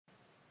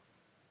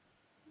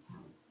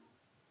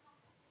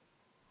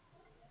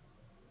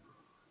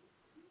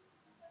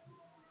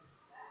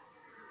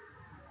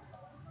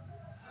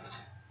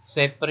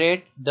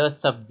Separate the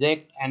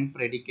subject and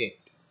predicate.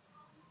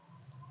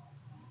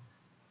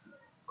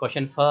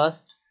 Question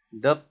first.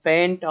 The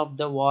paint of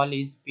the wall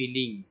is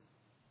peeling.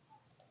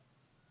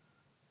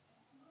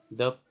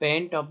 The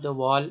paint of the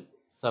wall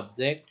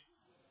subject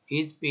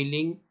is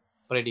peeling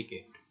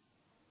predicate.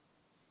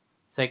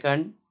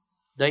 Second.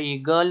 The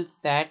eagle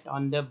sat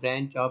on the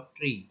branch of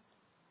tree.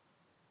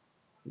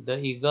 The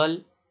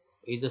eagle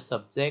is the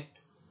subject.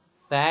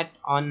 Sat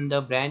on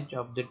the branch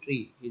of the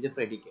tree is a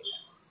predicate.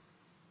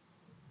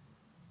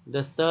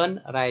 The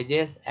sun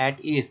rises at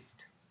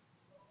east.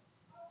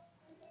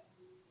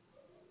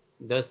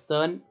 The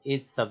sun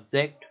is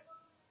subject.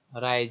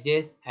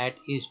 Rises at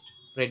east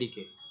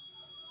predicate.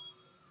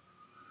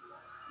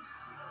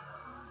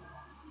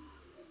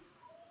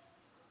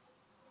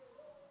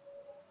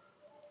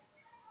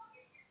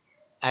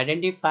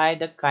 Identify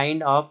the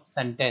kind of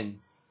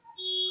sentence.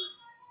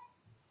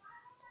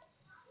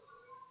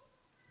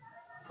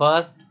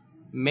 First,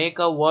 make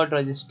a word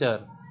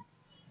register.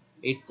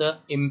 It's an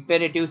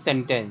imperative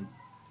sentence.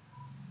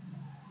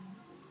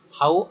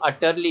 How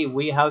utterly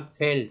we have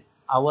failed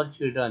our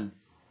children.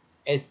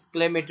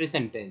 Exclamatory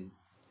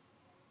sentence.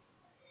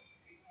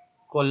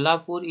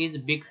 Kolhapur is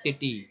big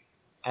city.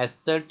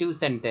 Assertive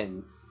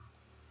sentence.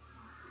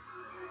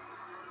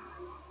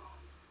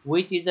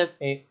 Which is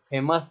a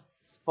famous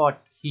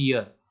spot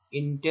here?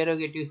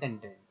 Interrogative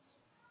sentence.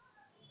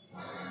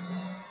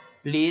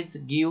 Please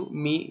give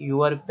me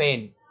your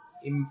pen.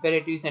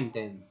 Imperative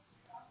sentence.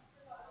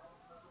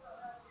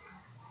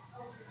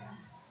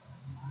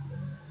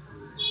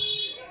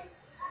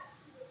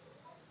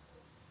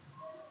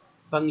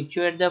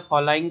 Punctuate the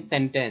following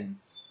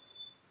sentence.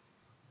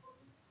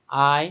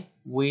 I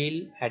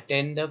will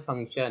attend the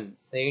function,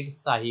 said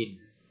Sahil.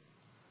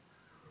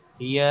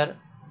 Here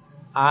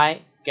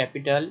I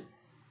capital,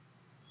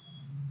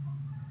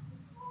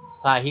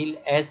 Sahil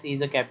S is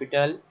a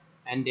capital,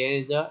 and there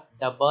is a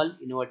double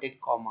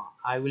inverted comma.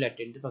 I will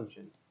attend the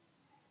function.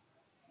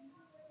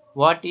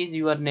 What is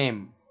your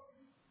name?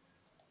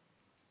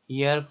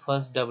 Here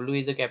first W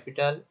is a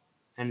capital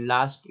and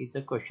last is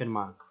a question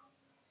mark.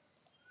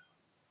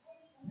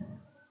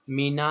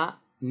 Meena,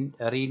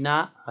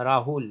 Reena,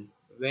 Rahul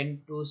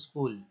went to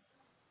school.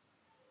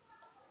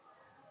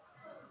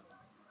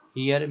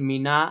 Here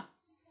Meena,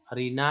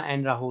 Reena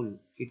and Rahul,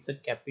 it's a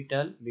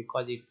capital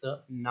because it's a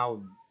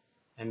noun,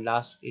 and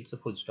last it's a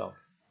full stop.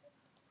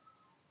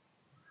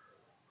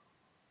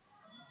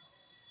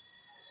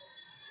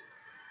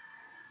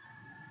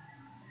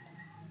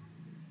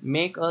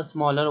 Make a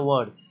smaller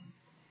words.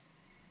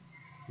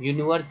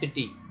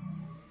 University.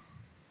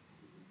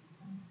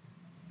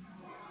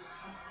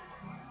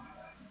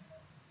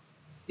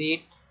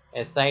 Sit,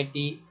 SIT,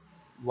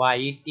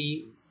 YET,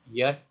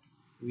 yet,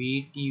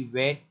 VET,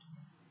 wet,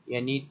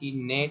 NET,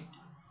 net,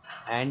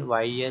 and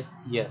YES,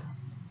 yes.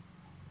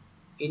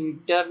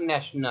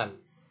 International.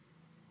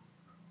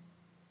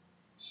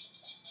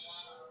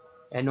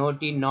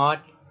 NOT,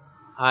 not,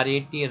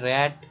 RAT,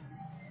 rat,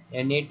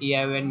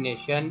 NATION,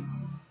 nation,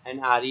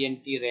 and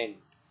RENT, rent.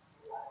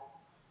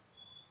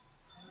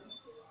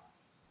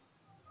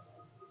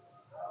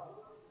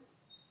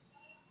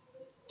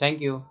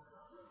 Thank you.